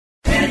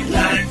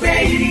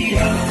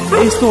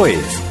Esto es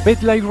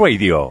Pet Life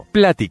Radio.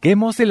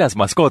 Platiquemos de las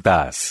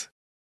mascotas.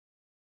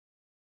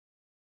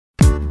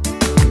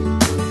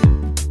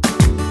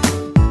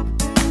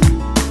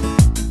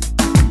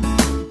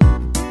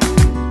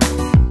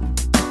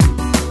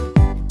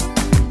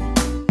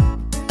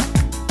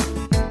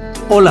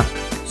 Hola,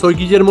 soy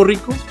Guillermo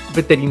Rico,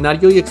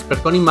 veterinario y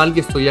experto animal, y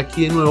estoy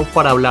aquí de nuevo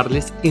para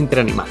hablarles entre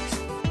animales.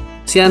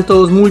 Sean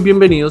todos muy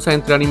bienvenidos a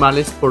Entre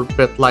Animales por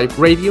Pet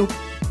Life Radio.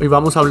 Hoy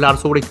vamos a hablar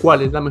sobre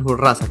cuál es la mejor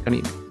raza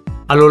canina.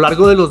 A lo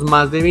largo de los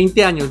más de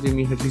 20 años de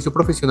mi ejercicio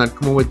profesional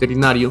como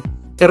veterinario,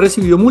 he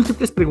recibido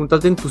múltiples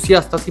preguntas de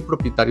entusiastas y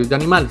propietarios de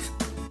animales.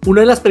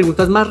 Una de las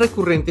preguntas más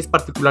recurrentes,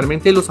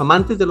 particularmente de los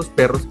amantes de los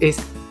perros, es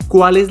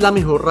 ¿cuál es la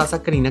mejor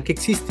raza canina que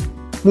existe?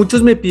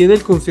 Muchos me piden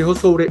el consejo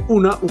sobre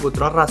una u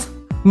otra raza.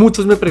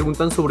 Muchos me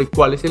preguntan sobre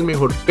cuál es el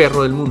mejor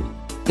perro del mundo.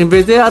 En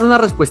vez de dar una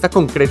respuesta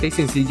concreta y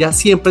sencilla,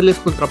 siempre les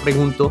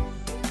contrapregunto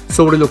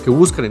sobre lo que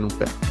buscan en un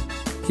perro.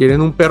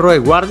 ¿Quieren un perro de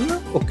guardia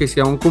o que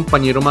sea un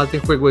compañero más de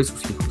juego de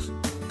sus hijos?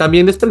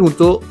 También les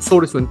pregunto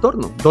sobre su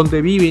entorno,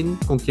 dónde viven,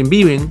 con quién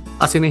viven,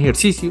 hacen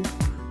ejercicio,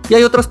 y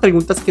hay otras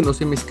preguntas que no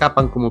se me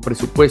escapan como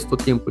presupuesto,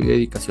 tiempo y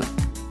dedicación.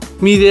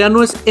 Mi idea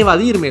no es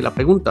evadirme de la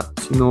pregunta,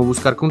 sino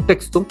buscar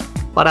contexto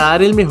para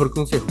dar el mejor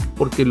consejo,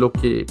 porque lo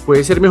que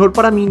puede ser mejor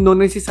para mí no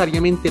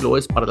necesariamente lo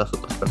es para las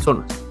otras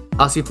personas.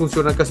 Así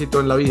funciona casi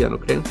todo en la vida, ¿no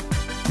creen?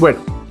 Bueno,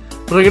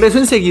 regreso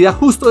enseguida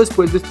justo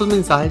después de estos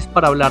mensajes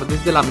para hablar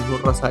desde la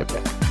mejor raza de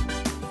perro.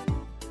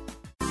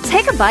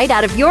 Take a bite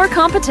out of your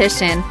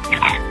competition.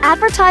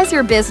 Advertise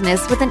your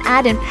business with an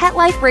ad in Pet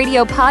Life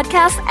Radio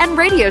podcasts and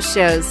radio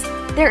shows.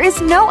 There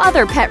is no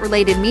other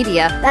pet-related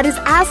media that is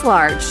as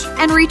large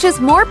and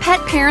reaches more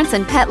pet parents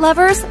and pet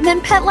lovers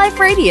than Pet Life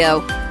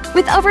Radio.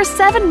 With over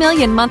 7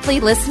 million monthly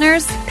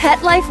listeners,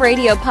 Pet Life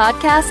Radio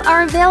podcasts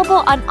are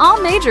available on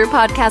all major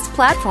podcast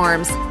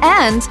platforms,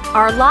 and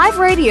our live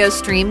radio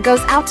stream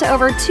goes out to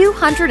over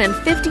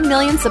 250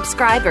 million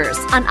subscribers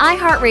on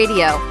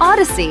iHeartRadio,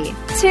 Odyssey,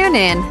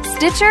 TuneIn,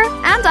 Stitcher,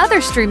 and other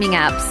streaming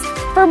apps.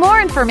 For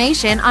more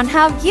information on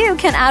how you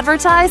can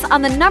advertise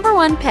on the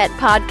 #1 pet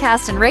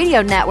podcast and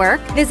radio network,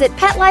 visit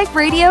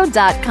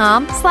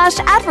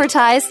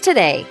PetLifeRadio.com/advertise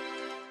today.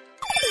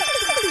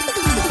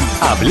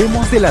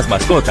 Hablemos de las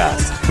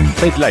mascotas.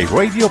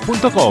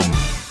 PetLifeRadio.com.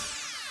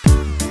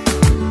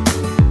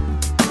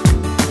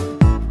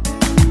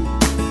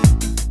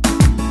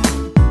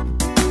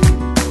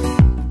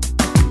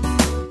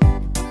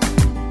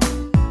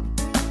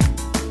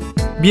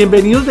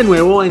 Bienvenidos de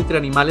nuevo a Entre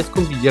Animales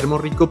con Guillermo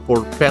Rico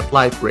por Pet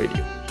Life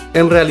Radio.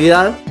 En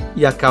realidad,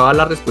 y acaba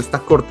la respuesta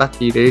corta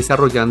que iré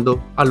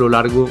desarrollando a lo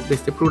largo de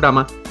este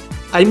programa,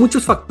 hay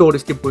muchos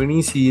factores que pueden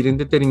incidir en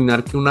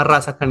determinar que una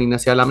raza canina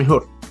sea la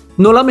mejor.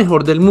 No la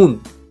mejor del mundo,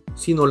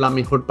 sino la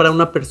mejor para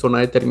una persona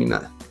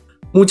determinada.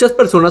 Muchas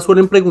personas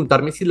suelen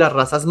preguntarme si las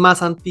razas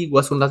más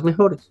antiguas son las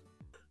mejores.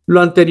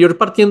 Lo anterior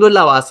partiendo de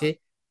la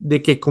base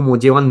de que como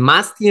llevan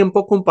más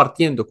tiempo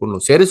compartiendo con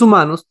los seres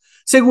humanos,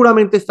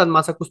 seguramente están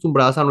más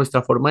acostumbradas a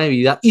nuestra forma de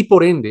vida y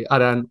por ende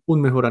harán un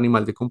mejor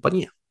animal de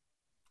compañía.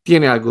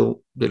 Tiene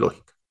algo de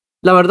lógica.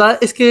 La verdad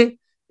es que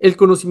el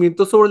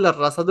conocimiento sobre las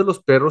razas de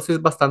los perros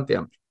es bastante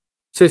amplio.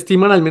 Se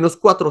estiman al menos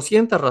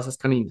 400 razas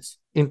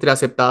caninas, entre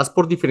aceptadas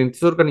por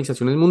diferentes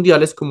organizaciones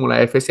mundiales como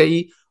la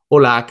FCI o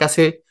la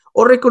AKC,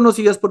 o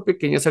reconocidas por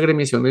pequeñas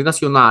agremiaciones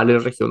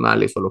nacionales,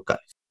 regionales o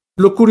locales.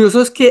 Lo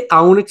curioso es que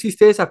aún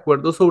existe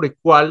desacuerdo sobre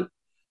cuál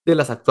de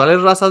las actuales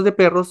razas de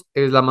perros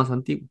es la más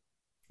antigua.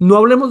 No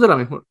hablemos de la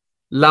mejor,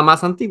 la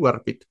más antigua,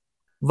 repito.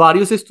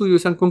 Varios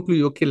estudios han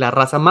concluido que la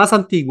raza más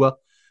antigua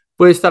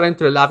puede estar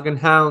entre el Afghan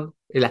Hound,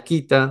 el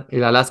Akita,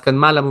 el Alaskan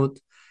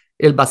Malamute,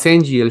 el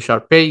Basenji, el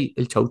Shar-Pei,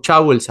 el Chow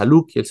Chow, el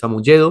Saluki, el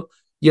Samoyedo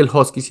y el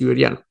Husky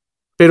siberiano.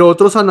 Pero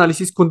otros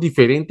análisis con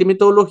diferente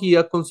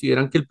metodología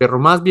consideran que el perro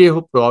más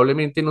viejo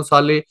probabllemente no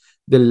sale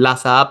del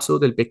Lhasa Apso,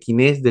 del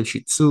Pekinés, del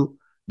Shih Tzu,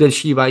 del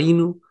Shiba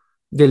Inu,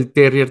 del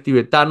Terrier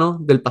tibetano,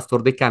 del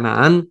pastor de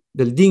Canaán,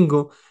 del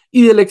Dingo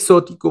y del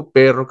exótico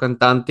perro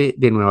cantante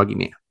de Nueva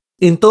Guinea.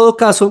 En todo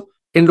caso,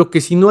 en lo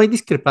que sí no hay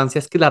discrepancia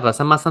es que la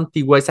raza más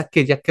antigua es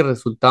aquella que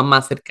resulta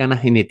más cercana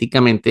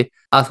genéticamente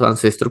a su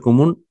ancestro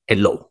común,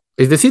 el lobo.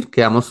 Es decir,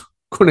 quedamos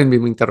con el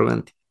mismo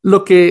interrogante.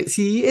 Lo que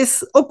sí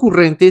es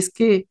ocurrente es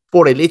que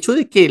por el hecho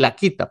de que el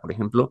Akita, por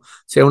ejemplo,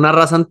 sea una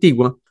raza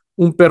antigua,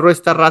 un perro de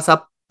esta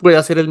raza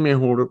puede ser el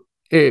mejor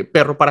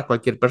perro para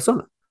cualquier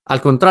persona.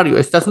 Al contrario,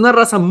 esta es una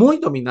raza muy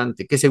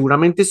dominante que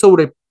seguramente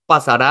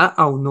sobrepasará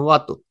a un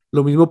novato.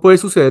 Lo mismo puede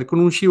suceder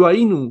con un Shiba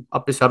Inu,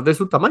 a pesar de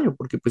su tamaño,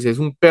 porque pues es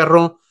un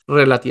perro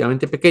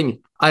relativamente pequeño.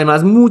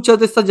 Además, muchas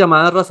de estas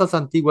llamadas razas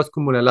antiguas,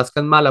 como el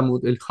Alaskan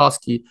Malamute, el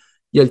Husky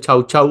y el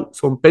Chow Chow,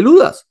 son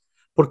peludas,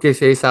 porque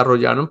se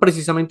desarrollaron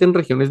precisamente en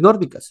regiones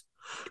nórdicas.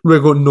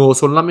 Luego, no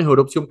son la mejor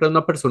opción para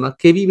una persona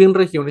que vive en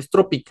regiones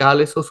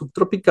tropicales o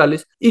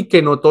subtropicales y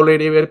que no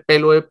tolere ver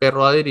pelo de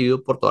perro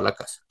adherido por toda la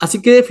casa. Así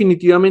que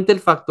definitivamente el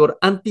factor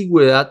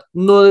antigüedad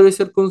no debe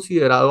ser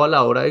considerado a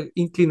la hora de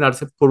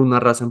inclinarse por una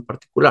raza en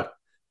particular.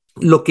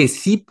 Lo que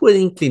sí puede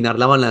inclinar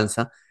la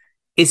balanza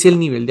es el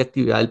nivel de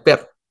actividad del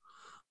perro.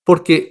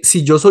 Porque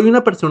si yo soy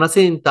una persona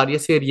sedentaria,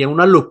 sería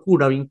una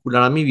locura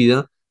vincular a mi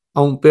vida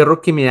a un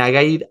perro que me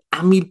haga ir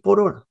a 1000 por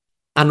hora,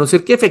 a no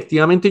ser que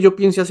efectivamente yo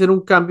piense hacer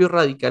un cambio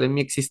radical en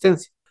mi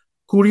existencia.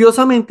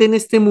 Curiosamente, en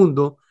este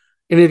mundo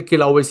en el que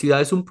la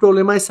obesidad es un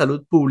problema de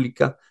salud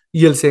pública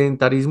y el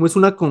sedentarismo es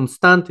una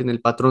constante en el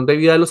patrón de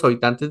vida de los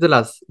habitantes de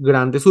las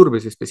grandes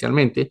urbes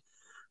especialmente,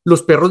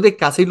 los perros de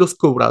caza y los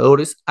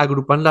cobradores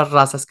agrupan las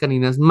razas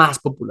caninas más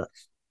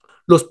populares.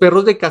 Los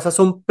perros de caza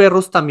son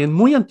perros también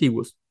muy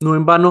antiguos. No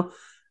en vano,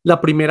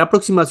 la primera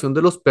aproximación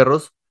de los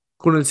perros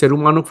con el ser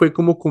humano fue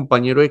como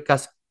compañero de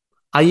caza.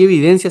 Hay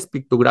evidencias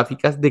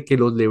pictográficas de que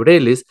los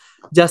lebreles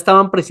ya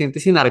estaban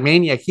presentes en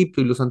Armenia,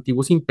 Egipto y los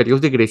antiguos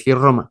imperios de Grecia y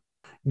Roma.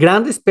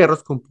 Grandes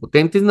perros con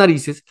potentes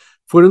narices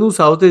fueron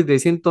usados desde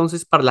ese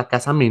entonces para la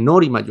caza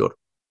menor y mayor.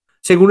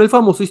 Según el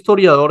famoso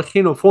historiador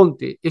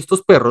Genofonte,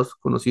 estos perros,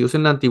 conocidos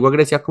en la antigua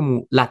Grecia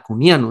como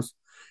laconianos,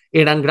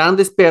 eran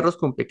grandes perros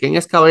con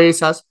pequeñas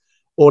cabezas,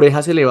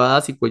 orejas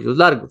elevadas y cuellos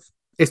largos.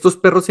 Estos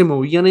perros se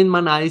movían en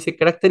manada y se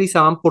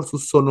caracterizaban por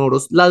sus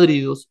sonoros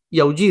ladridos y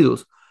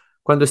aullidos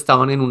cuando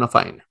estaban en una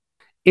faena.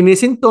 En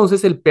ese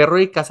entonces el perro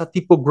de caza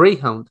tipo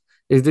Greyhound,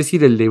 es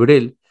decir, el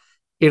lebrel,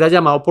 era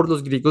llamado por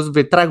los griegos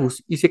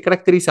Vetragus y se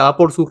caracterizaba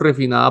por su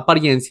refinada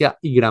apariencia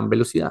y gran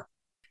velocidad.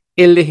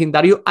 El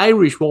legendario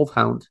Irish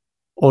Wolfhound,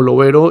 o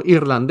lobero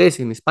irlandés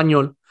en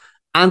español,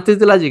 antes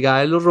de la llegada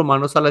de los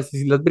romanos a las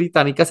Islas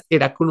Británicas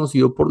era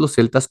conocido por los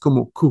celtas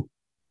como Q.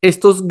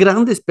 Estos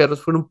grandes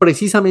perros fueron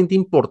precisamente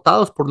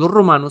importados por los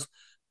romanos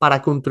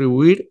para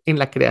contribuir en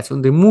la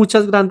creación de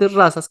muchas grandes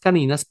razas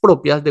caninas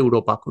propias de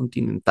Europa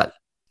continental.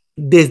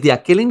 Desde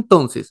aquel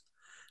entonces,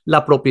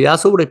 la propiedad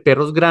sobre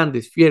perros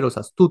grandes, fieros,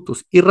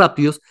 astutos y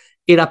rápidos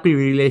era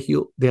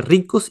privilegio de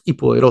ricos y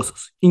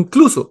poderosos.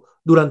 Incluso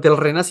durante el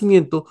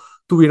Renacimiento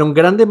tuvieron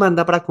gran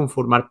demanda para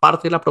conformar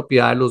parte de la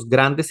propiedad de los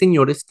grandes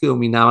señores que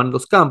dominaban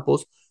los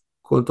campos,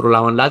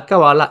 controlaban la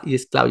alcabala y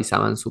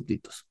esclavizaban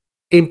súbditos.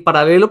 En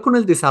paralelo con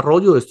el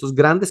desarrollo de estos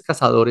grandes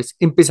cazadores,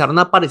 empezaron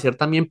a aparecer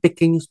también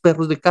pequeños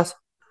perros de caza.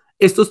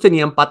 Estos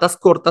tenían patas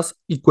cortas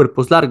y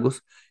cuerpos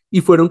largos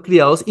y fueron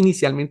criados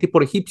inicialmente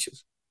por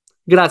egipcios.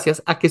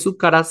 Gracias a que su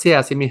cara se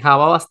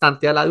asemejaba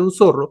bastante a la de un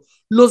zorro,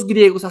 los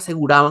griegos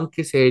aseguraban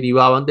que se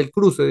derivaban del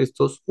cruce de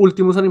estos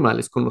últimos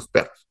animales con los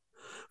perros.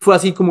 Fue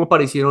así como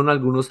aparecieron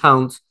algunos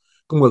hounds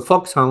como el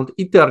foxhound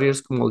y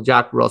terriers como el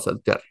Jack Russell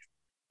Terrier.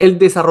 El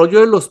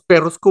desarrollo de los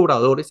perros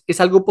cobradores es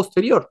algo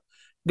posterior,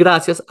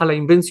 gracias a la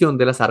invención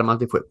de las armas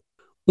de fuego.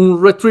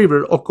 Un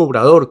retriever o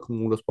cobrador,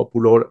 como los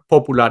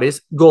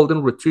populares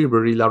Golden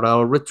Retriever y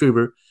Labrador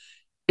Retriever,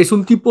 es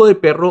un tipo de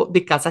perro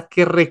de caza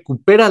que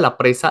recupera la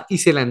presa y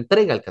se la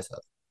entrega al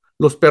cazador.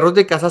 Los perros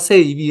de caza se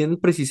dividen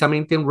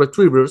precisamente en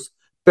retrievers,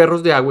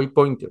 perros de agua y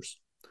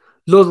pointers.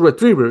 Los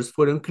retrievers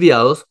fueron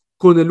criados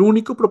con el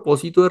único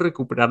propósito de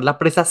recuperar la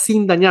presa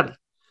sin dañarla.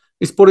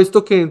 Es por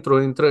esto que dentro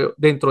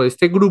de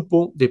este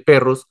grupo de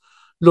perros,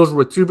 los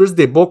retrievers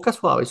de boca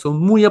suave son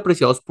muy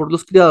apreciados por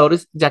los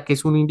criadores, ya que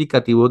es un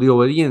indicativo de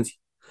obediencia.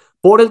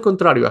 Por el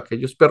contrario,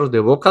 aquellos perros de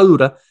boca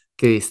dura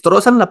que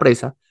destrozan la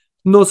presa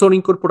no son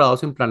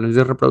incorporados en planes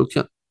de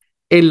reproducción.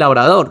 El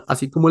labrador,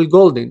 así como el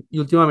golden y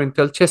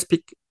últimamente el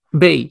Chesapeake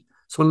Bay,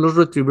 son los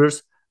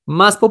retrievers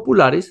más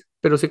populares,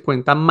 pero se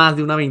cuentan más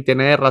de una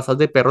veintena de razas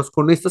de perros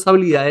con estas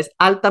habilidades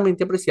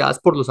altamente apreciadas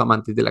por los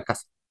amantes de la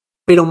caza.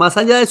 Pero más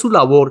allá de su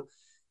labor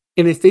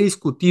en este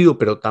discutido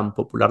pero tan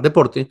popular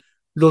deporte,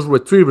 los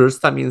retrievers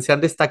también se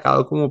han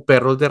destacado como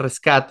perros de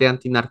rescate,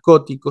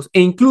 antinarcóticos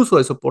e incluso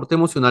de soporte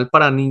emocional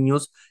para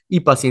niños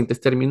y pacientes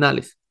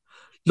terminales.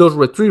 Los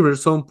retrievers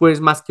son pues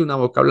más que una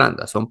boca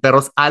blanda, son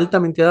perros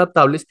altamente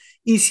adaptables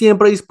y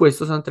siempre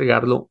dispuestos a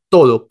entregarlo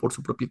todo por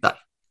su propietario.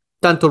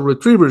 Tanto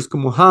retrievers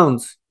como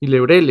hounds y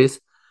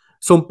lebreles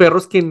son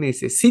perros que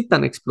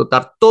necesitan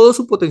explotar todo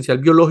su potencial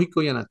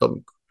biológico y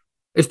anatómico.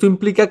 Esto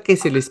implica que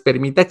se les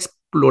permita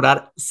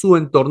explorar su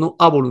entorno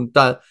a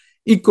voluntad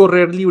y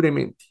correr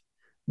libremente,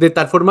 de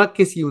tal forma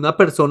que si una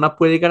persona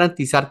puede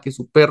garantizar que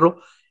su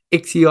perro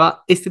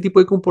exhiba este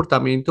tipo de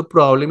comportamiento,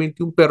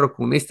 probablemente un perro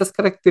con estas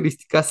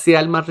características sea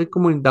el más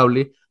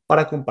recomendable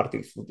para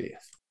compartir sus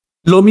días.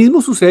 Lo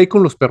mismo sucede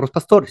con los perros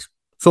pastores.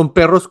 Son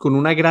perros con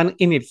una gran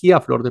energía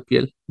a flor de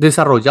piel,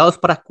 desarrollados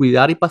para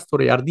cuidar y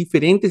pastorear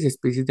diferentes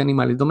especies de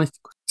animales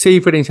domésticos. Se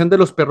diferencian de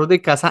los perros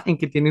de caza en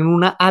que tienen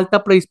una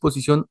alta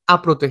predisposición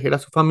a proteger a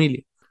su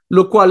familia,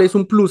 lo cual es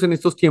un plus en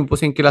estos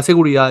tiempos en que la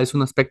seguridad es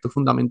un aspecto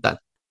fundamental.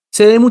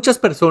 Sé de muchas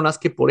personas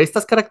que por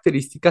estas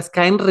características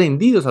caen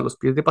rendidos a los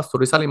pies de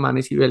pastores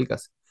alemanes y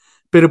belgas,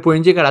 pero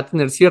pueden llegar a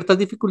tener ciertas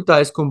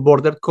dificultades con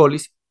border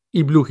collies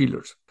y blue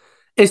heelers.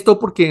 Esto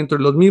porque dentro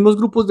de los mismos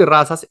grupos de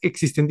razas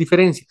existen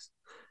diferencias.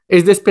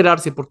 Es de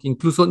esperarse porque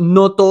incluso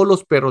no todos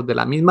los perros de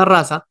la misma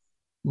raza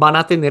van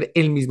a tener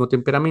el mismo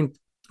temperamento.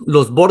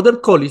 Los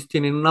border collies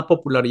tienen una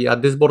popularidad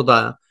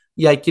desbordada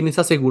y hay quienes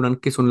aseguran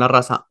que son la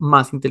raza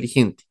más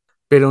inteligente,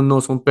 pero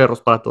no son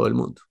perros para todo el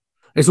mundo.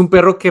 Es un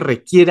perro que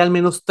requiere al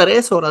menos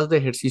 3 horas de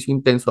ejercicio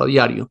intenso a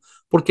diario,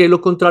 porque de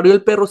lo contrario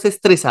el perro se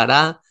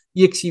estresará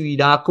y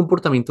exhibirá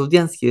comportamientos de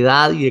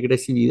ansiedad y de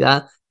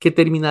agresividad que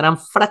terminarán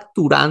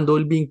fracturando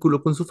el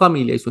vínculo con su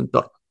familia y su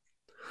entorno.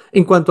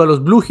 En cuanto a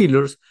los Blue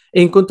Heelers,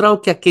 he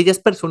encontrado que aquellas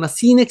personas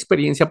sin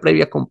experiencia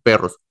previa con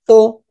perros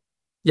o,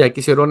 y hay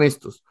que ser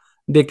honestos,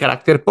 de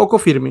carácter poco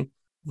firme,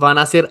 van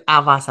a ser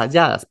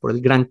avasalladas por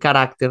el gran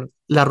carácter,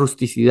 la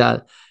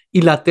rusticidad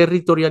y la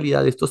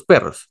territorialidad de estos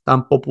perros,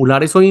 tan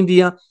populares hoy en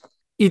día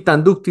y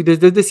tan dúctiles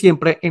desde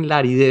siempre en la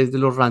aridez de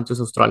los ranchos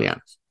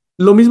australianos.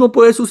 Lo mismo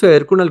puede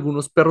suceder con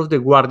algunos perros de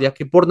guardia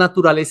que por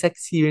naturaleza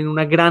exhiben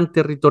una gran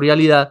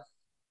territorialidad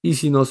y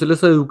si no se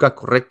les educa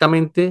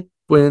correctamente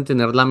pueden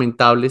tener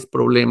lamentables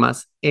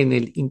problemas en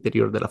el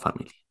interior de la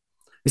familia.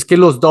 Es que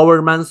los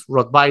Dobermans,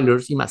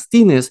 Rottweilers y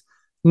Mastines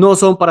no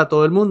son para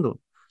todo el mundo,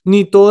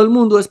 ni todo el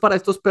mundo es para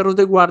estos perros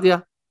de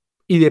guardia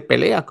y de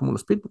pelea como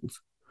los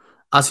Pitbulls.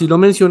 Así lo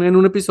mencioné en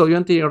un episodio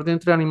anterior de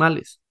Entre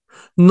Animales.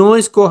 No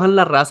escojan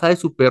la raza de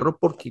su perro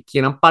porque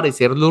quieran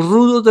parecer los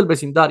rudos del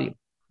vecindario.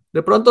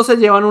 De pronto se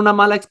llevan una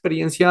mala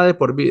experiencia de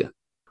por vida.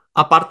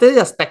 Aparte de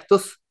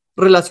aspectos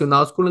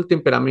relacionados con el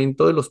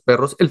temperamento de los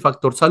perros, el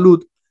factor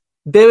salud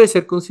debe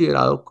ser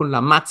considerado con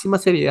la máxima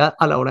seriedad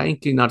a la hora de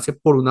inclinarse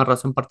por una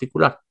raza en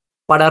particular.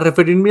 Para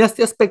referirme a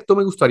este aspecto,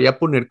 me gustaría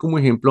poner como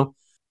ejemplo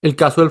el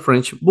caso del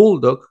French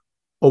Bulldog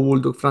o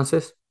Bulldog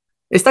francés.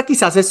 Esta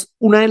quizás es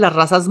una de las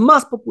razas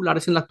más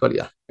populares en la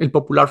actualidad. El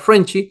popular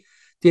Frenchie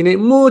tiene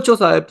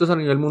muchos adeptos a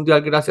nivel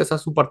mundial gracias a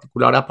su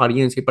particular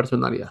apariencia y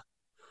personalidad.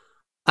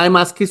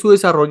 Además que su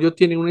desarrollo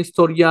tiene una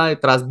historia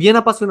detrás bien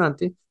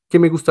apasionante que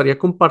me gustaría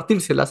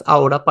compartírselas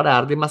ahora para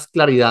darle más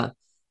claridad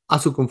a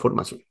su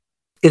conformación.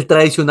 El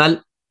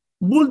tradicional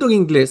Bulldog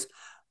inglés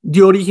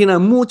dio origen a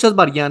muchas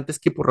variantes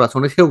que por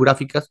razones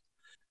geográficas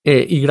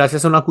y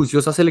gracias a una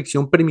juiciosa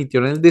selección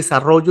permitieron el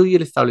desarrollo y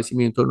el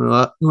establecimiento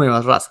de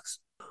nuevas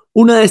razas.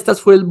 Una de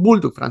estas fue el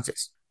Bulldog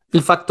francés.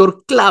 El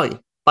factor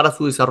clave para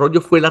su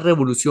desarrollo fue la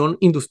revolución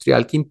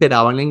industrial que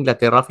imperaba en la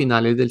Inglaterra a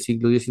finales del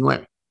siglo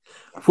XIX.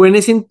 Fue en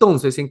ese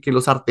entonces en que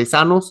los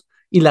artesanos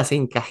y las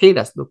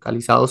encajeras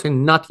localizados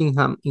en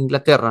Nottingham,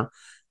 Inglaterra,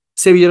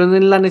 se vieron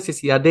en la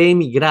necesidad de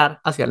emigrar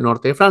hacia el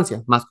norte de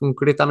Francia, más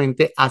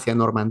concretamente hacia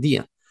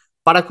Normandía,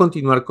 para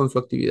continuar con su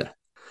actividad.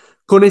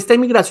 Con esta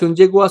emigración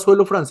llegó a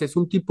suelo francés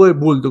un tipo de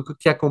bulldog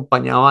que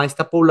acompañaba a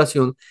esta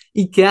población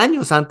y que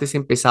años antes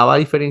empezaba a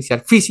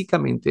diferenciar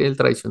físicamente del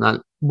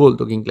tradicional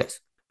bulldog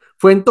inglés.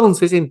 Fue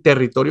entonces en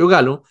territorio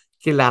galo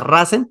que la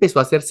raza empezó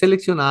a ser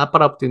seleccionada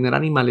para obtener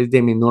animales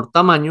de menor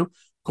tamaño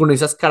con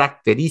esas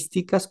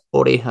características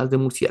orejas de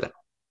murciélago.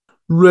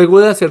 Luego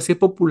de hacerse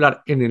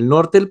popular en el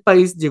norte del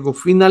país, llegó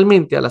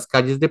finalmente a las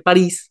calles de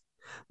París,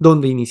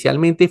 donde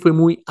inicialmente fue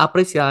muy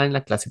apreciada en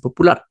la clase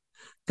popular.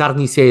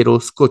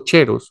 Carniceros,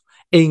 cocheros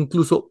e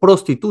incluso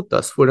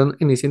prostitutas fueron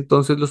en ese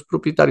entonces los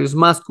propietarios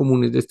más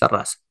comunes de esta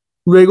raza.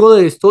 Luego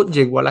de esto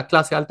llegó a la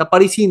clase alta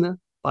parisina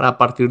para a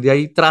partir de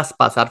ahí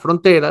traspasar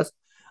fronteras,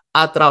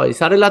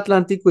 atravesar el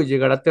Atlántico y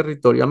llegar a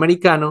territorio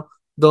americano,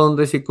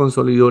 donde se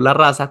consolidó la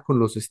raza con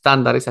los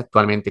estándares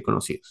actualmente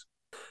conocidos.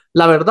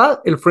 La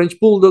verdad, el French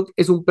Bulldog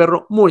es un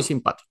perro muy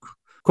simpático,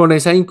 con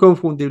esa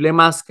inconfundible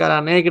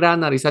máscara negra,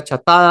 nariz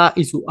achatada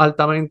y sus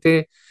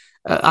altamente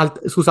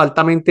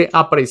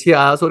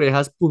apreciadas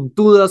orejas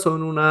puntudas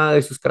son una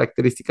de sus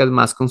características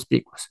más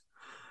conspicuas.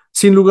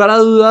 Sin lugar a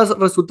dudas,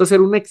 resulta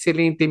ser un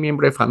excelente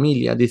miembro de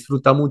familia,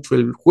 disfruta mucho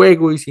el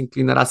juego y se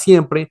inclinará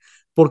siempre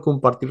por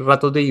compartir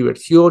ratos de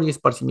diversión y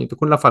esparcimiento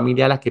con la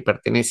familia a la que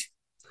pertenece.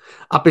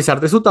 A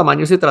pesar de su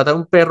tamaño, se trata de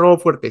un perro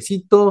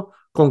fuertecito,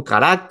 con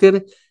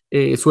carácter,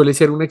 suele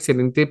ser un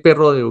excelente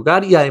perro de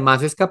hogar y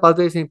además es capaz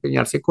de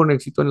desempeñarse con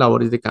éxito en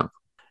labores de campo.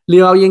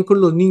 Le va bien con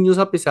los niños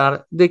a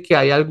pesar de que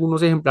hay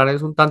algunos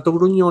ejemplares un tanto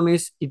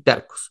gruñones y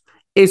tercos.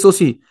 Eso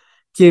sí,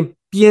 quien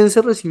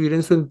piense recibir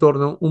en su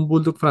entorno un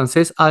bulldog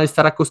francés ha de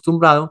estar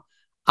acostumbrado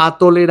a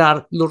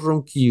tolerar los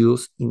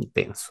ronquidos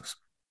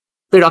intensos.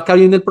 Pero acá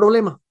viene el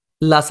problema.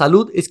 La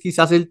salud es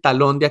quizás el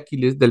talón de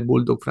Aquiles del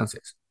bulldog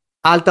francés.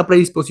 Alta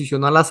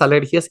predisposición a las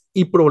alergias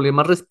y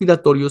problemas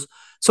respiratorios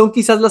son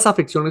quizás las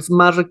afecciones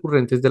más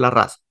recurrentes de la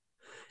raza.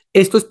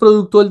 Esto es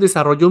producto del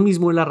desarrollo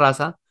mismo de la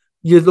raza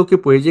y es lo que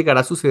puede llegar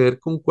a suceder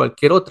con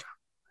cualquier otra.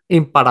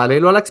 En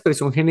paralelo a la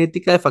expresión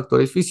genética de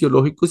factores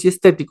fisiológicos y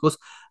estéticos,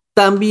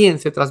 también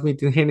se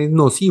transmiten genes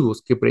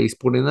nocivos que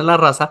predisponen a la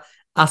raza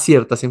a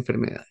ciertas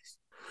enfermedades.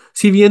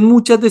 Si bien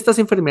muchas de estas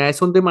enfermedades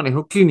son de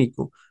manejo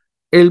clínico,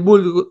 el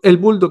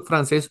bulldog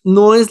francés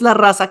no es la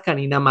raza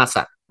canina más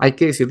sana, hay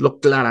que decirlo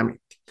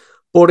claramente.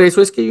 Por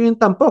eso es que viven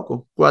tan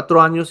poco,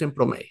 4 años en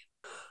promedio.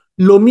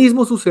 Lo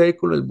mismo sucede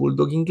con el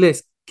bulldog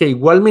inglés, que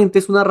igualmente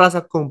es una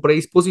raza con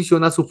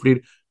predisposición a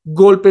sufrir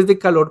golpes de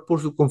calor por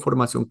su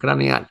conformación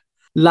craneal.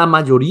 La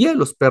mayoría de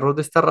los perros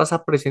de esta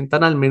raza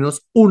presentan al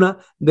menos una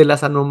de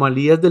las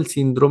anomalías del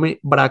síndrome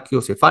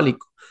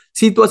brachiocefálico,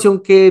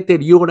 situación que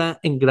deteriora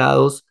en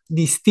grados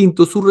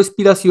distintos su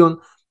respiración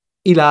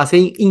y la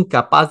hace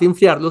incapaz de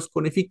enfriarlos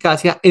con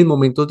eficacia en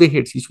momentos de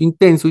ejercicio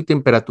intenso y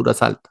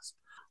temperaturas altas,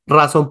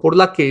 razón por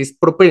la que es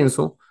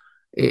propenso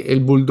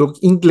el bulldog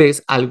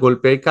inglés al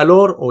golpe de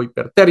calor o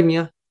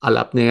hipertermia, a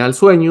la apnea del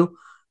sueño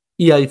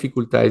y a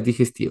dificultades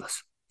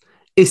digestivas.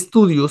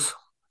 Estudios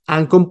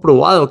Han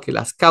comprobado que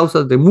las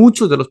causas de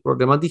muchos de los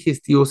problemas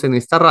digestivos en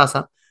esta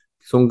raza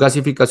son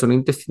gasificación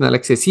intestinal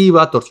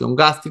excesiva, torsión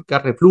gástrica,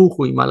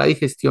 reflujo y mala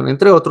digestión,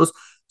 entre otros,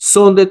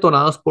 son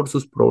detonados por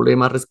sus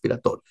problemas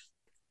respiratorios.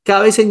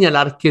 Cabe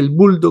señalar que el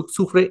bulldog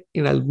sufre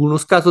en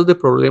algunos casos de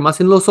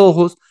problemas en los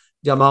ojos,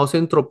 llamados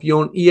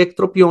entropión y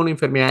ectropión,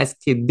 enfermedades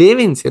que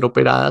deben ser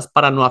operadas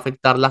para no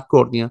afectar la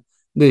córnea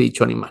de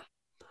dicho animal.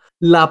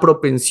 La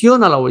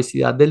propensión a la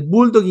obesidad del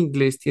bulldog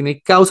inglés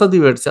tiene causas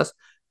diversas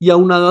y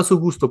aunado a su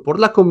gusto por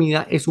la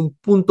comida es un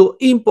punto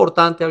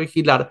importante a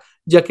vigilar,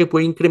 ya que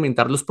puede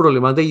incrementar los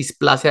problemas de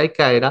displasia de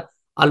cadera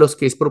a los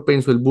que es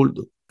propenso el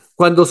bulldog.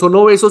 Cuando son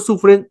obesos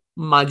sufren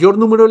mayor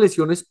número de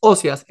lesiones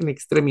óseas en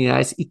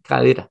extremidades y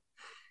cadera.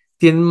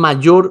 Tienen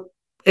mayor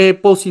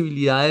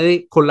posibilidad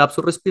de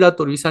colapso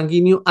respiratorio y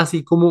sanguíneo,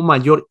 así como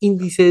mayor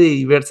índice de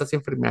diversas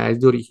enfermedades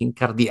de origen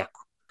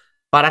cardíaco.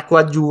 Para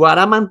coadyuvar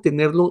a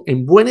mantenerlo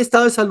en buen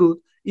estado de salud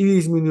y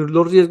disminuir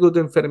los riesgos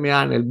de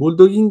enfermedad en el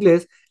bulldog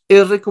inglés,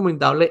 es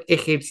recomendable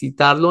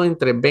ejercitarlo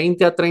entre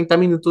 20 a 30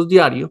 minutos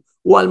diario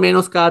o al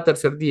menos cada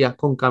tercer día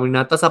con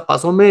caminatas a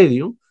paso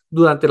medio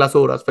durante las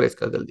horas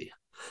frescas del día.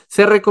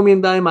 Se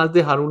recomienda además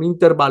dejar un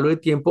intervalo de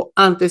tiempo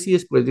antes y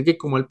después de que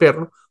coma el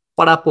perro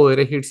para poder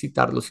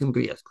ejercitarlo sin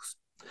riesgos.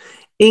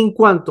 En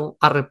cuanto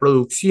a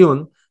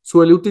reproducción,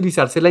 suele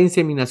utilizarse la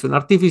inseminación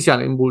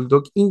artificial en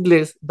bulldog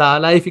inglés, dada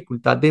la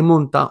dificultad de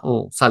monta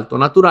o salto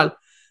natural,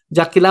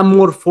 ya que la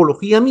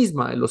morfología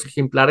misma de los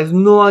ejemplares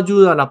no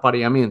ayuda al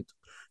apareamiento.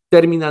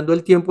 Terminando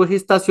el tiempo de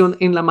gestación,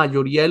 en la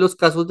mayoría de los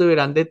casos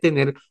deberán de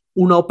tener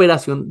una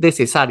operación de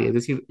cesárea, es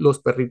decir, los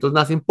perritos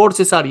nacen por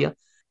cesárea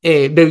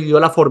debido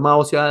a la forma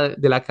ósea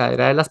de la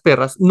cadera de las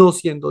perras, no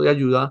siendo de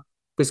ayuda,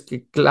 pues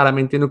que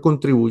claramente no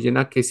contribuyen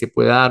a que se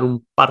pueda dar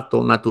un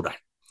parto natural.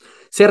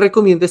 Se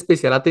recomienda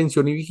especial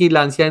atención y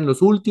vigilancia en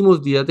los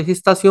últimos días de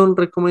gestación,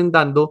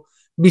 recomendando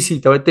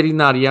visita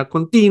veterinaria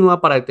continua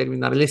para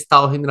determinar el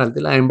estado general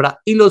de la hembra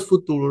y los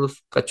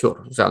futuros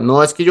cachorros. O sea,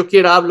 no es que yo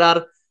quiera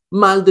hablar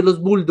mal de los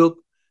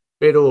bulldog,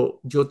 pero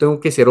yo tengo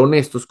que ser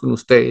honestos con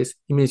ustedes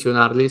y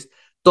mencionarles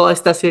toda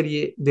esta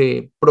serie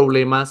de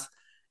problemas,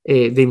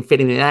 de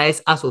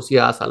enfermedades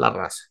asociadas a la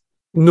raza.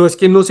 No es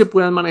que no se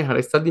puedan manejar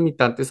estas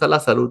limitantes a la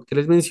salud que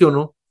les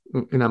menciono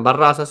en ambas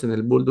razas, en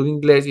el bulldog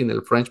inglés y en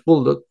el French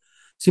bulldog.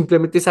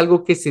 Simplemente es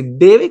algo que se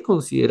debe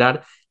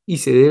considerar y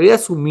se debe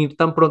asumir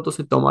tan pronto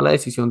se toma la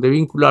decisión de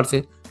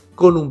vincularse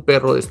con un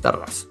perro de esta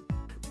raza.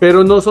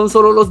 Pero no son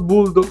solo los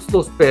bulldogs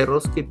los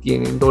perros que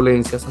tienen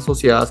dolencias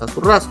asociadas a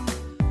su raza.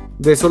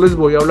 De eso les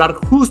voy a hablar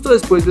justo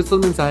después de estos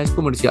mensajes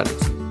comerciales.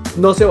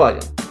 No se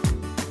vayan.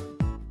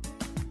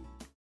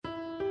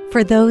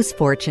 For those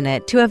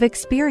fortunate to have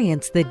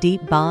experienced the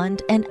deep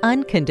bond and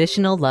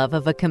unconditional love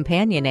of a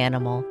companion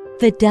animal,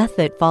 the death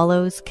that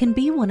follows can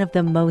be one of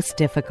the most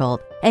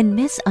difficult and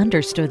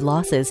misunderstood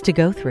losses to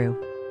go through.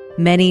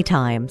 Many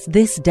times,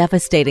 this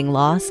devastating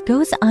loss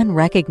goes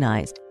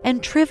unrecognized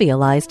and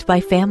trivialized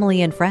by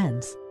family and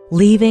friends,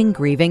 leaving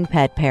grieving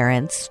pet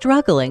parents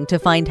struggling to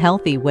find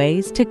healthy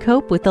ways to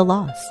cope with the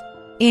loss.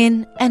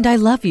 In And I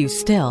Love You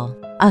Still,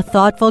 a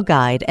thoughtful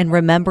guide and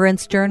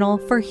remembrance journal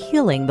for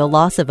healing the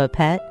loss of a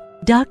pet,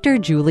 Dr.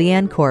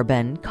 Julianne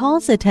Corbin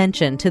calls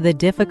attention to the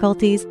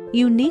difficulties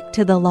unique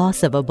to the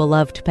loss of a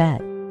beloved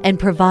pet and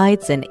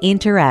provides an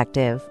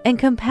interactive and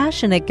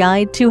compassionate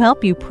guide to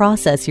help you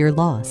process your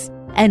loss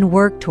and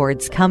work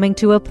towards coming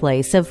to a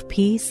place of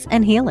peace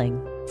and healing.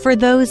 For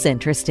those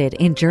interested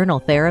in journal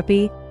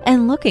therapy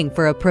and looking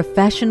for a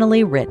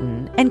professionally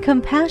written and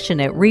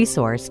compassionate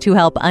resource to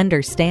help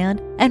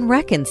understand and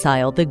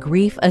reconcile the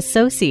grief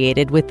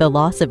associated with the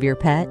loss of your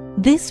pet,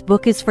 this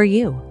book is for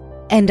you.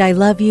 And I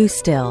Love You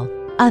Still,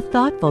 a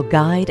thoughtful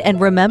guide and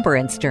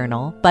remembrance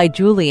journal by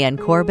Julianne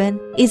Corbin,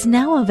 is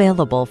now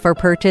available for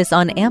purchase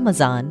on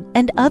Amazon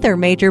and other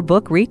major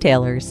book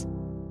retailers.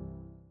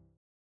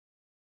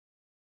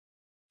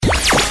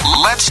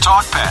 Let's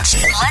talk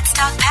pets Let's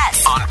talk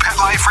pets on Pet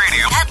Life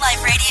Radio. Pet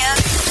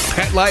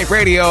Life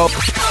Radio.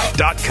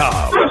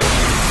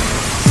 PetLifeRadio.com.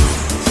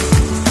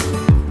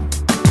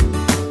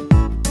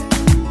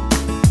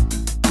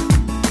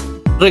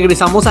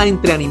 Regresamos a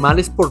Entre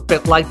Animales por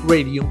Pet Life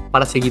Radio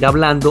para seguir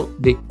hablando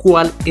de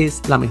cuál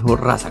es la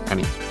mejor raza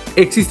canina.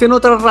 Existen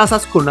otras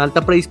razas con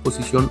alta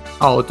predisposición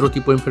a otro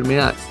tipo de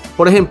enfermedades.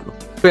 Por ejemplo,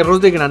 perros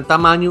de gran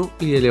tamaño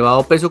y de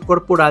elevado peso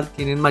corporal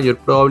tienen mayor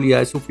probabilidad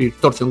de sufrir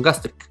torsión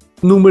gástrica.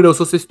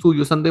 Numerosos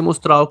estudios han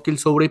demostrado que el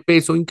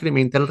sobrepeso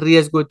incrementa el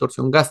riesgo de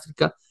torsión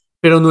gástrica,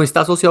 pero no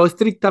está asociado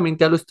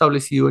estrictamente a lo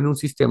establecido en un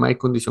sistema de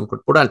condición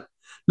corporal.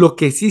 Lo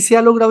que sí se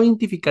ha logrado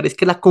identificar es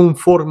que la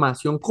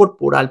conformación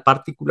corporal,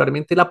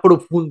 particularmente la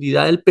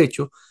profundidad del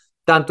pecho,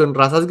 tanto en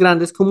razas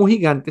grandes como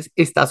gigantes,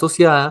 está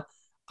asociada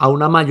a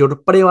una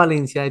mayor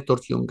prevalencia de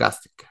torsión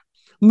gástrica.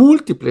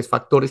 Múltiples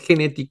factores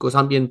genéticos,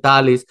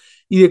 ambientales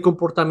y de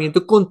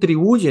comportamiento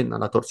contribuyen a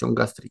la torsión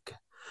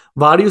gástrica.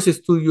 Varios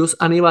estudios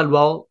han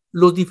evaluado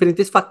los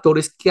diferentes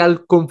factores que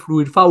al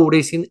confluir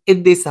favorecen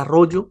el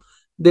desarrollo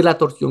de la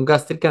torsión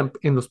gástrica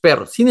en los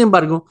perros. Sin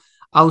embargo,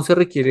 aún se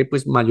requiere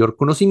mayor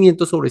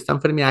conocimiento sobre esta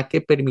enfermedad que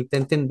permita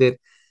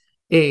entender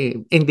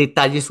en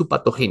detalle su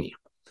patogenia.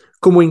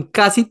 Como en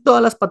casi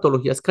todas las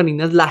patologías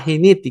caninas, la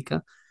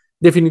genética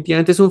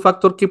definitivamente es un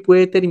factor que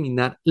puede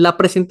determinar la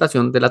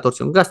presentación de la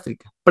torsión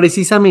gástrica.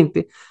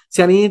 Precisamente,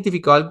 se han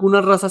identificado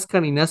algunas razas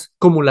caninas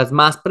como las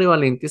más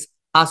prevalentes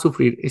a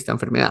sufrir esta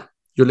enfermedad.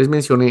 Yo les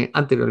mencioné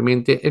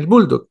anteriormente el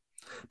bulldog,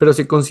 pero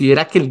se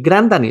considera que el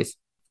gran danés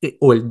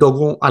o el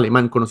dogo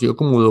alemán, conocido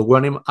como dogo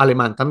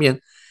alemán también,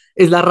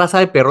 es la raza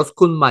de perros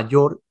con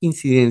mayor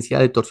incidencia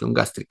de torsión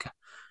gástrica.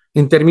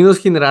 En términos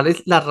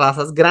generales, las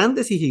razas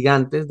grandes y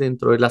gigantes,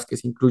 dentro de las que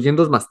se incluyen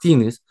los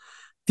mastines,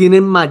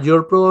 tienen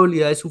mayor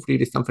probabilidad de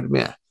sufrir esta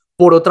enfermedad.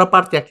 Por otra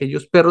parte,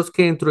 aquellos perros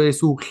que dentro de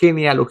su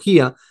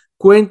genealogía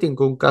cuenten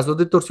con casos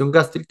de torsión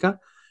gástrica,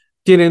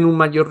 tienen un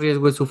mayor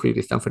riesgo de sufrir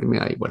esta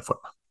enfermedad de igual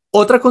forma.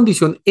 Otra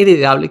condición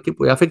heredable que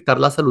puede afectar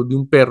la salud de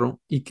un perro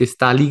y que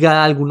está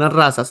ligada a algunas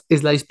razas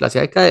es la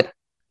displasia de cadera.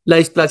 La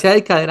displasia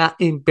de cadera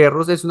en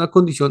perros es una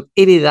condición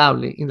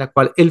heredable en la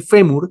cual el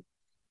fémur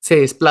se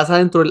desplaza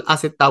dentro del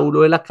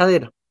acetábulo de la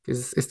cadera,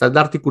 esta es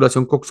la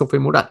articulación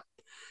coxofemoral.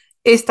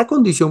 Esta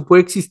condición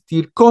puede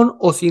existir con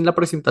o sin la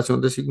presentación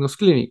de signos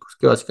clínicos,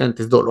 que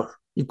básicamente es dolor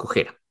y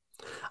cojera.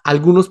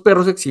 Algunos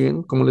perros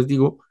exhiben, como les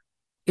digo,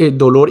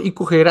 dolor y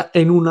cojera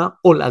en una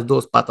o las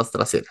dos patas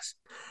traseras.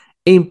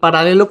 En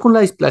paralelo con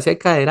la displasia de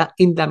cadera,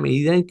 en la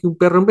medida en que un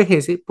perro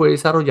envejece, puede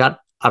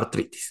desarrollar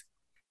artritis.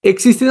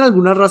 Existen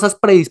algunas razas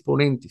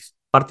predisponentes,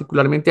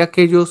 particularmente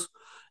aquellos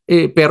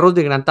perros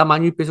de gran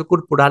tamaño y peso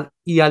corporal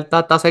y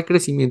alta tasa de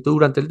crecimiento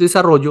durante el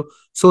desarrollo,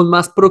 son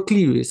más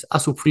proclives a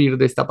sufrir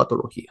de esta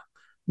patología.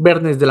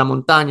 Bernes de la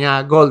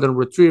montaña, Golden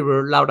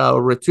Retriever,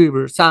 Labrador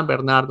Retriever, San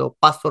Bernardo,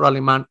 Pastor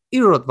Alemán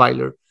y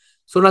Rottweiler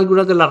son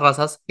algunas de las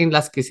razas en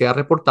las que se ha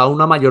reportado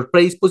una mayor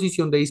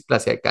predisposición de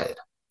displasia de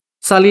cadera.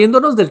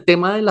 Saliéndonos del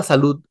tema de la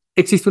salud,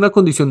 existe una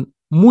condición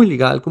muy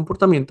ligada al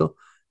comportamiento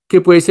que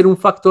puede ser un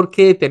factor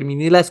que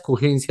determine la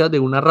escogencia de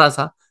una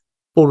raza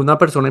por una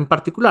persona en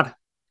particular.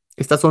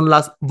 Estas son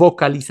las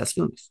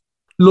vocalizaciones.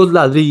 Los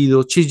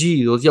ladridos,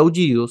 chillidos y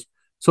aullidos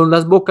son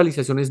las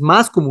vocalizaciones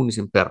más comunes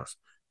en perros,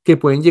 que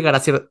pueden llegar a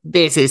ser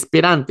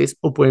desesperantes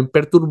o pueden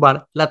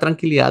perturbar la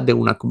tranquilidad de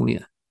una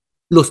comunidad.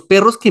 Los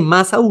perros que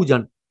más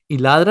aullan y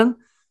ladran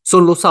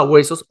son los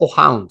sabuesos o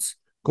hounds,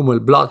 como el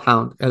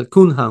bloodhound, el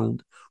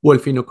coonhound o el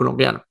fino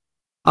colombiano.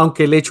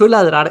 Aunque el hecho de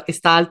ladrar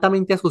está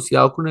altamente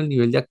asociado con el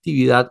nivel de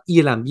actividad y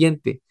el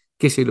ambiente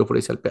que se le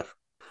ofrece al perro.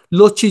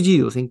 Los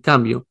chillidos, en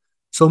cambio,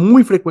 son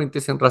muy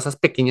frecuentes en razas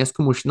pequeñas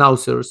como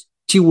schnauzers,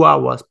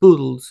 chihuahuas,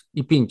 poodles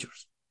y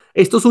pinchers.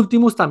 Estos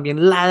últimos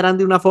también ladran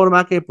de una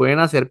forma que pueden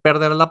hacer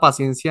perder la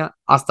paciencia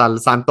hasta el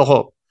santo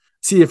Job.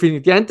 Si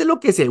definitivamente lo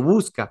que se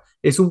busca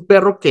es un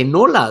perro que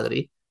no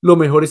ladre, lo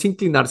mejor es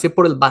inclinarse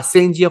por el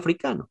Basenji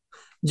africano,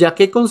 ya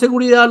que con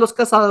seguridad los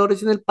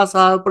cazadores en el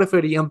pasado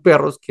preferían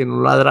perros que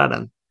no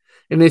ladraran.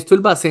 En esto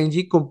el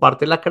Basenji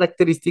comparte la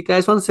característica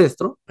de su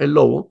ancestro, el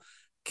lobo,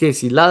 que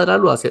si ladra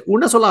lo hace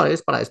una sola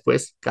vez para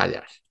después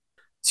callar.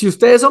 Si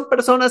ustedes son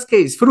personas que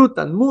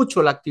disfrutan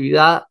mucho la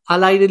actividad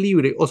al aire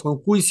libre o son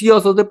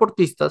juiciosos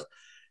deportistas,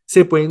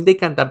 se pueden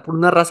decantar por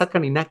una raza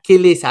canina que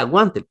les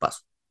aguante el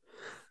paso.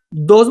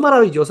 Dos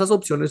maravillosas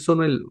opciones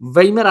son el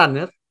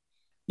Weimaraner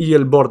y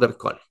el Border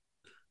Collie.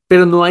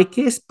 Pero no hay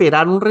que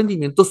esperar un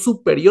rendimiento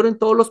superior en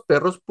todos los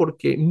perros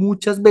porque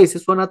muchas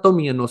veces su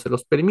anatomía no se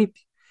los permite.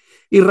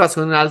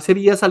 Irracional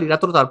sería salir a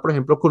trotar, por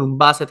ejemplo, con un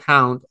Basset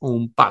Hound o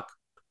un Pug.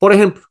 Por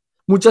ejemplo,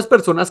 muchas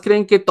personas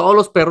creen que todos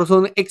los perros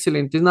son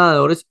excelentes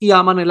nadadores y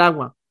aman el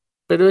agua,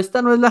 pero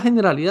esta no es la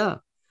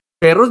generalidad.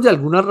 Perros de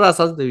algunas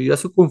razas, debido a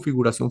su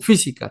configuración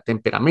física,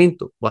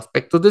 temperamento o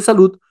aspectos de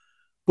salud,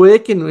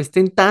 puede que no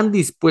estén tan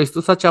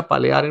dispuestos a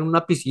chapalear en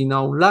una piscina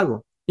o un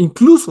lago.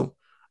 Incluso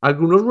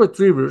algunos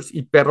retrievers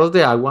y perros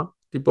de agua,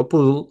 tipo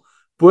poodle,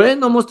 pueden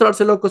no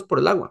mostrarse locos por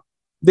el agua.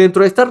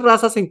 Dentro de estas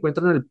razas se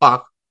encuentran el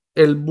pug,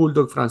 el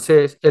bulldog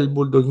francés, el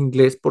bulldog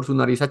inglés por su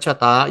nariz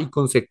achatada y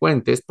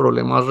consecuentes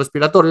problemas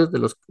respiratorios, de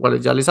los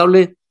cuales ya les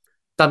hablé.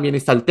 También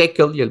está el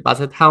teckel y el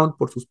basset hound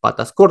por sus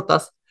patas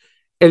cortas,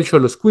 el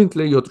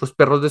xoloscuintle y otros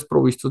perros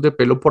desprovistos de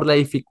pelo por la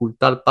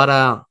dificultad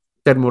para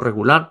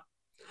termorregular.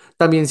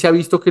 También se ha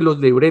visto que los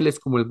lebreles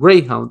como el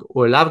greyhound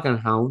o el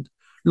afghan hound,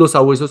 los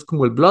sabuesos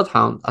como el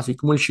bloodhound, así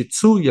como el shih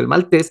tzu y el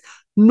maltés,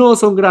 no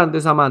son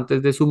grandes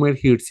amantes de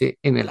sumergirse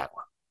en el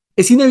agua.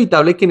 Es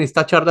inevitable que en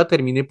esta charla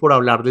termine por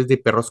hablarles de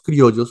perros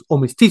criollos o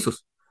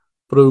mestizos,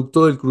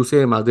 producto del cruce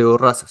de más de dos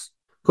razas.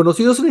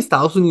 Conocidos en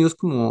Estados Unidos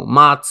como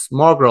Mutts,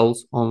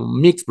 Mongrels o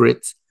Mixed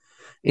Breeds,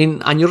 en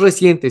años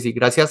recientes y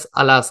gracias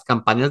a las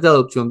campañas de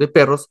adopción de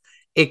perros,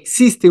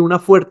 existe una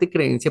fuerte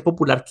creencia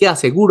popular que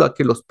asegura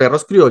que los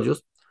perros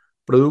criollos,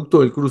 producto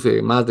del cruce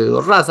de más de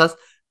dos razas,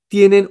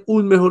 tienen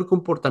un mejor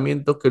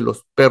comportamiento que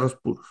los perros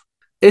puros.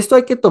 Esto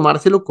hay que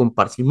tomárselo con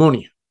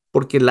parsimonia,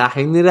 porque la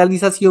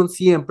generalización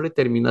siempre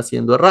termina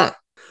siendo errada.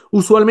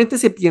 Usualmente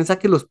se piensa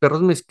que los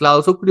perros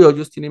mezclados o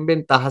criollos tienen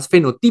ventajas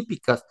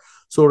fenotípicas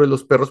sobre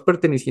los perros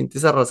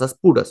pertenecientes a razas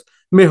puras,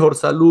 mejor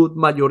salud,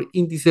 mayor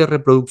índice de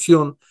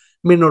reproducción,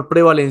 menor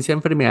prevalencia de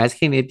enfermedades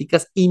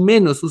genéticas y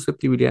menos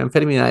susceptibilidad a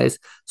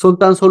enfermedades, son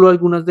tan solo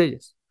algunas de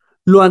ellas.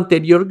 Lo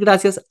anterior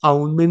gracias a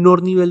un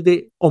menor nivel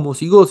de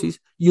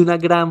homocigosis y una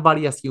gran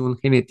variación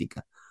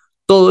genética.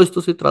 Todo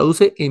esto se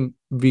traduce en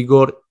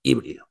vigor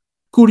híbrido.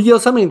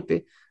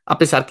 Curiosamente, a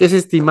pesar que se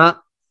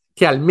estima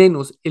que al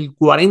menos el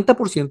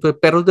 40% de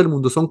perros del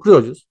mundo son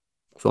criollos,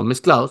 son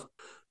mezclados,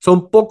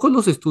 son pocos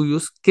los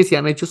estudios que se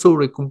han hecho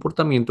sobre el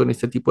comportamiento en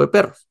este tipo de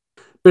perros.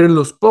 Pero en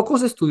los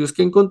pocos estudios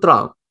que he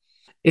encontrado,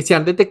 se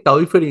han detectado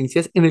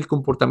diferencias en el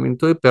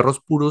comportamiento de perros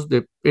puros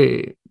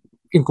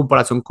en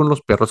comparación con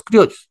los perros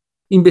criollos.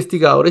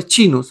 Investigadores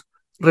chinos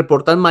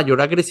reportan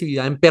mayor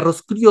agresividad en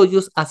perros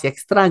criollos hacia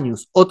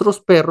extraños,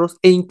 otros perros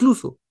e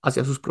incluso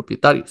hacia sus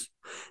propietarios.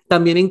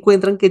 También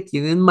encuentran que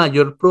tienen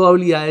mayor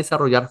probabilidad de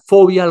desarrollar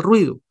fobia al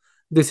ruido,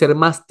 de ser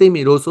más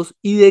temerosos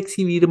y de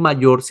exhibir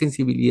mayor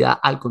sensibilidad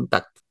al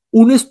contacto.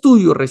 Un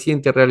estudio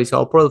reciente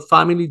realizado por el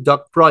Family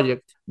Dog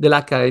Project de la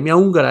Academia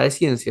Húngara de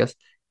Ciencias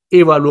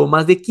evaluó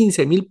más de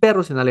 15.000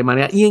 perros en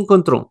Alemania y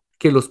encontró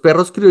que los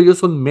perros criollos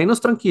son menos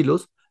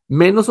tranquilos,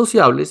 menos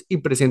sociables y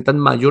presentan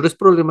mayores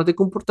problemas de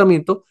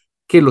comportamiento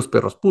que los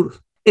perros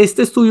puros.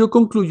 Este estudio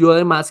concluyó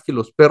además que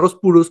los perros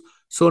puros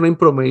son en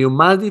promedio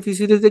más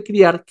difíciles de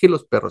criar que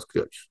los perros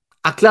criollos.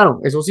 Ah, claro,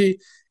 eso sí,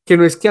 que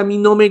no es que a mí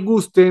no me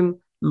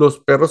gusten los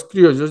perros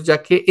criollos,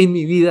 ya que en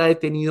mi vida he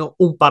tenido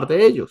un par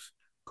de ellos,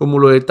 como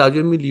lo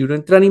detallo en mi libro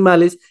Entre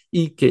Animales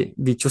y que,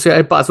 dicho sea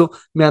de paso,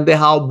 me han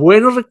dejado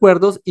buenos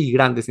recuerdos y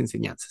grandes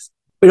enseñanzas.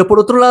 Pero por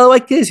otro lado,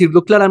 hay que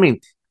decirlo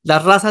claramente,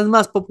 las razas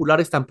más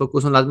populares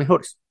tampoco son las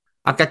mejores.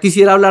 Acá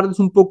quisiera hablarles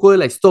un poco de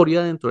la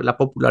historia dentro de la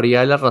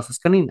popularidad de las razas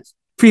caninas.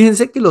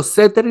 Fíjense que los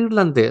setter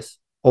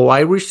irlandés o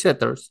Irish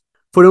Setters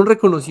fueron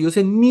reconocidos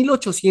en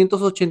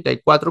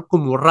 1884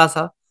 como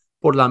raza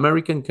por la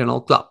American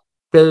Kennel Club,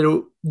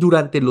 pero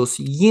durante los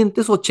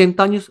siguientes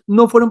 80 años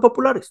no fueron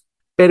populares.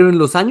 Pero en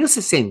los años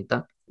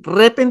 60,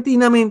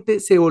 repentinamente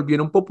se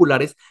volvieron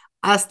populares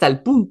hasta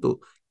el punto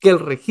que el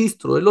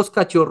registro de los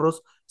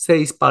cachorros se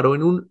disparó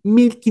en un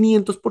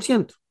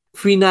 1500%.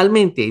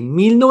 Finalmente, en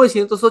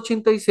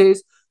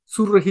 1986,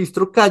 su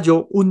registro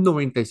cayó un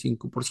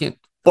 95%.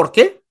 ¿Por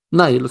qué?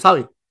 Nadie lo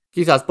sabe.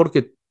 Quizás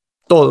porque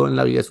todo en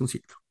la vida es un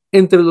ciclo.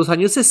 Entre los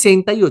años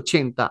 60 y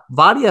 80,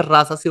 varias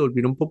razas se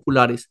volvieron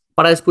populares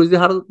para después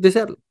dejar de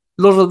serlo.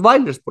 Los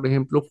Rottweilers, por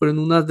ejemplo, fueron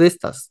una de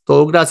estas,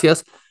 todo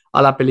gracias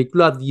a la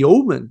película The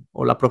Omen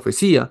o La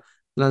Profecía,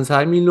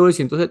 lanzada en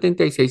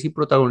 1976 y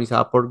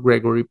protagonizada por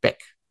Gregory Peck.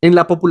 En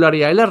la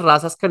popularidad de las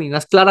razas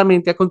caninas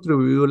claramente ha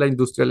contribuido la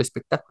industria del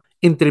espectáculo.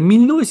 Entre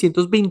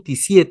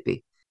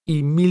 1927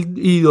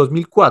 y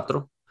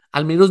 2004,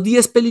 al menos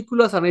 10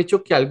 películas han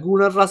hecho que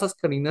algunas razas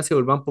caninas se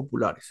vuelvan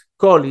populares.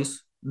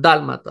 Collies,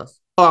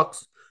 Dálmatas,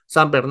 Pugs,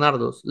 San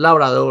Bernardos,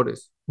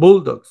 Labradores,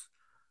 Bulldogs,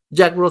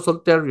 Jack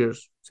Russell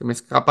Terriers, se me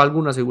escapa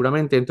alguna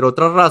seguramente, entre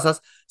otras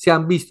razas, se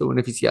han visto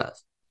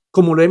beneficiadas.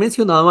 Como lo he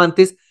mencionado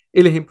antes,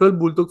 el ejemplo del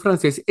Bulldog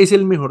francés es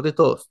el mejor de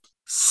todos.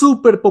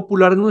 Súper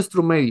popular en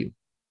nuestro medio,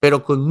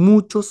 pero con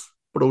muchos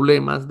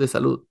problemas de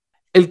salud.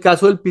 El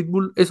caso del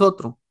Pitbull es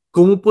otro.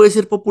 ¿Cómo puede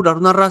ser popular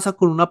una raza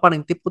con un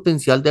aparente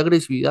potencial de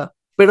agresividad?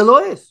 Pero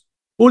lo es.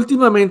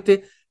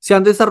 Últimamente se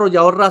han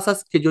desarrollado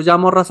razas que yo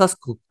llamo razas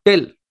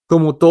cóctel,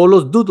 como todos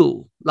los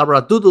Doodle,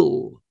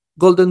 Labradoodle,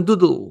 Golden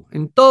Doodle,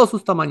 en todos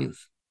sus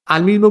tamaños.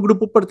 Al mismo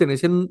grupo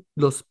pertenecen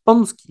los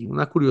Pomsky,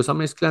 una curiosa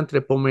mezcla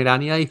entre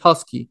Pomerania y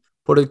Husky,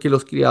 por el que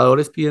los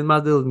criadores piden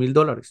más de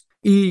 $2,000.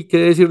 Y qué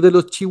decir de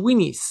los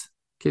Chihuinis,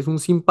 que es un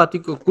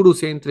simpático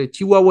cruce entre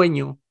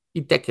chihuahueño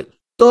y tekel.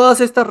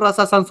 Todas estas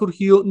razas han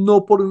surgido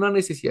no por una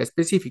necesidad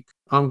específica,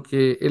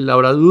 aunque el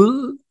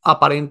Labradoodle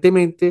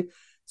aparentemente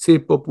se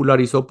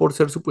popularizó por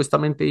ser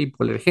supuestamente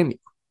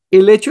hipoalergénico.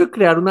 El hecho de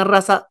crear una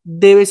raza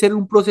debe ser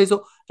un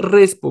proceso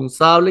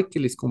responsable que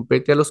les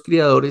compete a los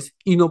criadores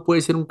y no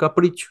puede ser un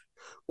capricho,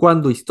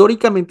 cuando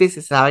históricamente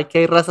se sabe que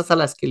hay razas a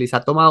las que les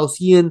ha tomado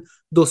 100,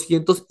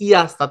 200 y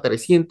hasta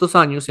 300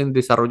 años en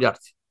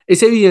desarrollarse.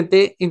 Es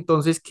evidente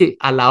entonces que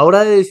a la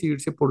hora de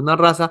decidirse por una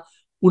raza,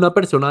 una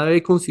persona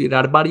debe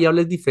considerar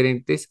variables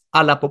diferentes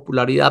a la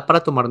popularidad para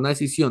tomar una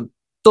decisión,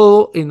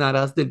 todo en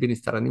aras del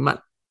bienestar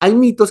animal. Hay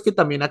mitos que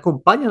también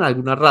acompañan a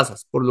algunas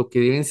razas, por lo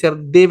que deben ser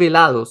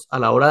develados a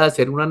la hora de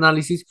hacer un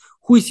análisis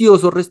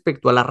juicioso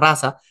respecto a la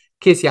raza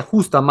que se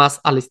ajusta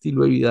más al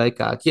estilo de vida de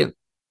cada quien.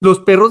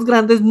 Los perros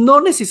grandes no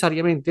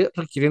necesariamente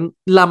requieren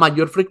la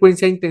mayor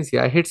frecuencia e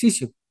intensidad de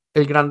ejercicio.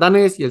 El gran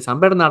danés y el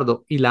San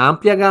Bernardo y la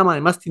amplia gama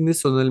de mastines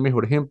son el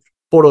mejor ejemplo.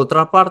 Por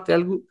otra parte,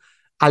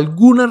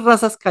 algunas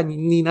razas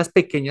caninas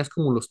pequeñas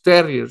como los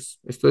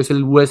Terriers, esto es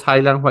el West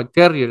Highland White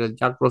Terrier, el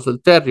Jack Russell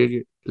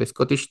Terrier, el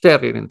Scottish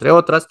Terrier, entre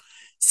otras,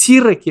 sí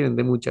requieren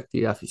de mucha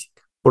actividad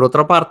física. Por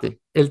otra parte,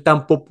 el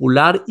tan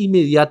popular y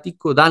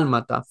mediático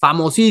dálmata,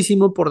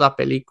 famosísimo por la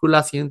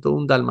película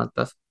 101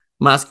 Dálmatas,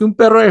 más que un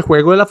perro de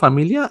juego de la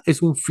familia,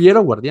 es un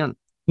fiero guardián.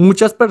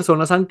 Muchas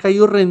personas han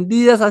caído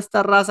rendidas a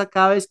esta raza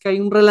cada vez que hay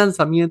un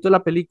relanzamiento de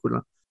la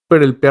película,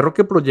 pero el perro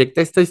que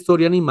proyecta esta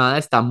historia animada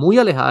está muy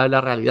alejada de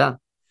la realidad.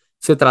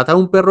 Se trata de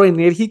un perro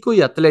enérgico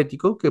y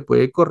atlético que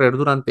puede correr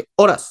durante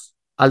horas.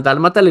 Al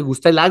dálmata le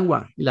gusta el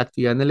agua y la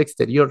actividad en el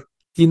exterior.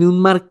 Tiene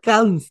un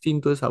marcado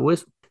instinto de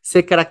sabueso.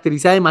 se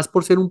caracteriza además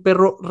por ser un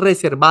perro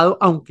reservado,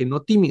 aunque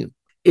no tímido.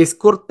 Es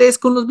cortés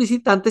con los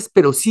visitantes,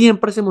 pero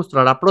siempre se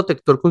mostrará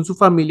protector con su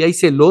familia y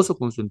celoso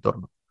con su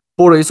entorno.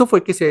 Por eso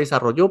fue que se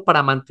desarrolló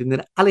para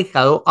mantener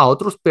alejado a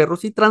otros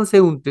perros y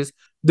transeúntes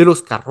de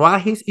los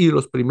carruajes y de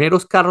los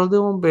primeros carros de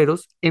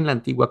bomberos en la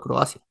antigua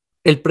Croacia.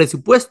 El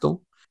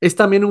presupuesto es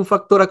también un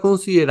factor a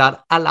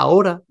considerar a la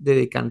hora de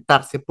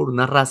decantarse por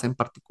una raza en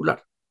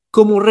particular.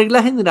 Como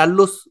regla general,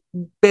 los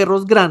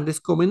perros grandes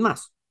comen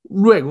más.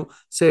 Luego,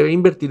 se debe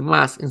invertir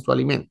más en su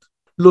alimento.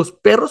 Los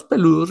perros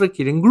peludos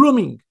requieren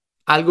grooming,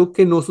 algo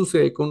que no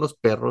sucede con los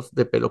perros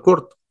de pelo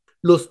corto.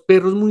 Los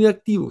perros muy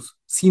activos,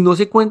 si no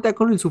se cuenta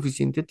con el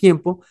suficiente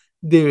tiempo,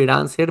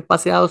 deberán ser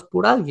paseados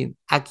por alguien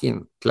a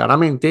quien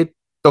claramente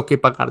toque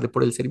pagarle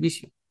por el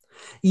servicio.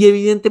 Y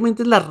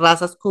evidentemente las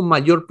razas con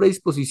mayor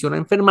predisposición a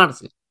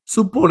enfermarse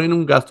suponen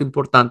un gasto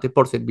importante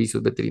por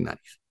servicios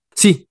veterinarios.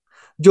 Sí,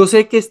 yo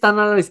sé que están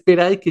a la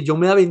espera de que yo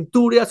me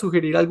aventure a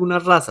sugerir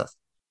algunas razas,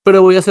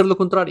 pero voy a hacer lo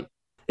contrario.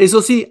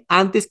 Eso sí,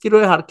 antes quiero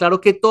dejar claro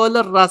que todas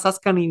las razas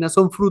caninas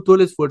son fruto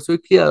del esfuerzo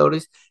de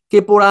criadores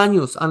que por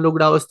años han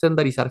logrado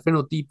estandarizar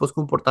fenotipos,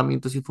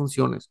 comportamientos y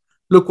funciones,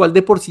 lo cual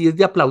de por sí es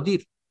de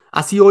aplaudir.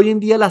 Así hoy en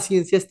día la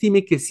ciencia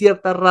estime que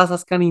ciertas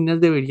razas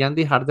caninas deberían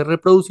dejar de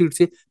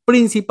reproducirse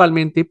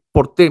principalmente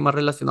por temas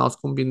relacionados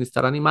con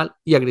bienestar animal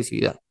y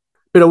agresividad.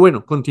 Pero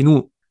bueno,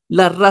 continúo.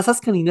 Las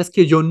razas caninas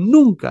que yo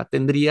nunca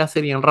tendría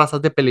serían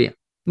razas de pelea.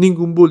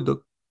 Ningún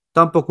bulldog,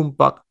 tampoco un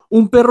pug.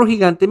 Un perro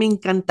gigante me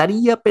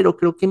encantaría, pero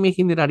creo que me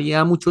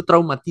generaría mucho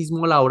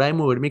traumatismo a la hora de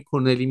moverme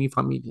con él y mi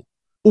familia.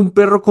 Un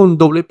perro con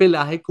doble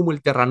pelaje como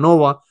el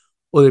Terranova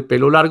o de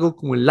pelo largo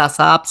como el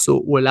Lhasa Apso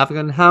o el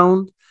Afghan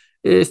Hound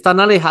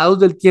están alejados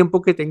del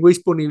tiempo que tengo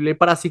disponible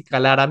para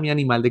acicalar a mi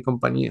animal de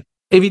compañía.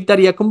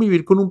 Evitaría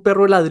convivir con un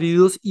perro de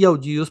ladridos y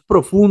aullidos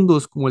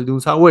profundos como el de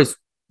un sabueso,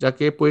 ya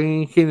que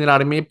pueden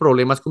generarme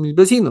problemas con mis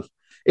vecinos.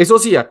 Eso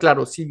sí,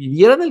 aclaro, si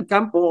viviera en el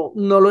campo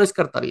no lo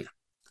descartaría.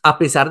 A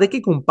pesar de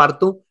que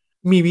comparto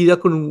mi vida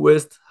con un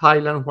West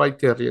Highland White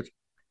Terrier,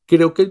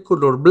 creo que el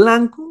color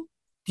blanco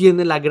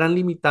tiene la gran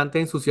limitante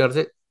de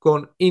ensuciarse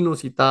con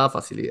inusitada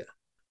facilidad.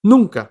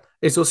 Nunca,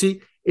 eso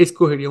sí,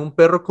 escogería un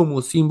perro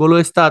como símbolo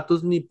de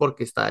estatus ni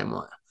porque está de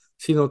moda,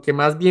 sino que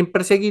más bien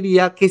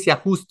perseguiría que se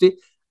ajuste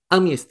a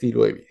mi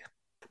estilo de vida.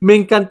 Me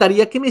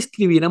encantaría que me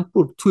escribieran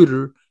por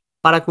Twitter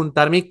para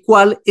contarme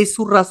cuál es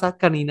su raza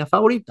canina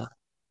favorita.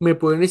 Me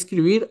pueden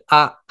escribir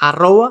a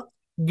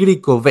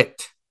 @gricovet.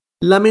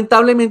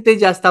 Lamentablemente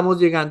ya estamos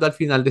llegando al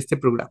final de este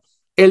programa.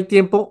 El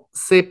tiempo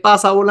se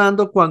pasa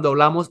volando cuando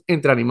hablamos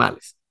entre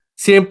animales.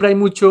 Siempre hay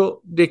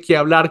mucho de qué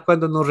hablar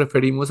cuando nos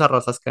referimos a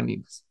razas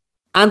caninas.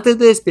 Antes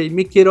de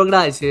despedirme, quiero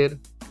agradecer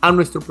a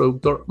nuestro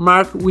productor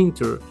Mark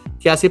Winter,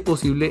 que hace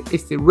posible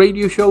este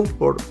radio show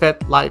por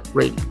Pet Life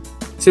Radio.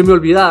 Se me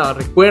olvidaba,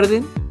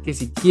 recuerden que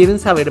si quieren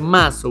saber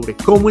más sobre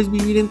cómo es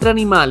vivir entre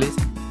animales,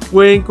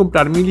 pueden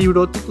comprar mi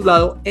libro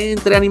titulado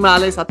Entre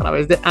Animales a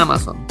través de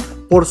Amazon.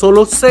 Por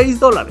solo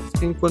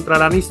 $6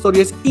 encontrarán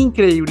historias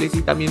increíbles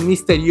y también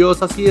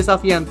misteriosas y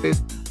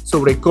desafiantes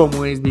sobre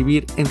cómo es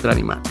vivir entre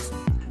animales.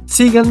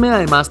 Síganme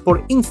además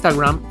por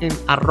Instagram en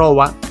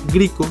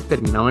 @grico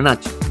terminado en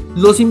H.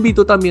 Los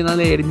invito también a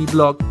leer mi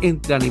blog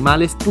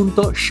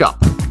entreanimales.shop.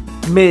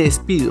 Me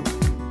despido.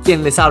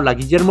 Quien les habla,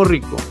 Guillermo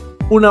Rico.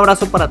 Un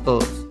abrazo para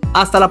todos.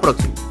 Hasta la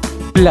próxima.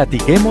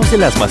 Platiquemos de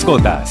las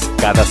mascotas.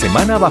 Cada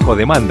semana bajo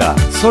demanda.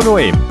 Solo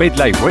en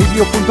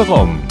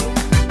PetLifeRadio.com.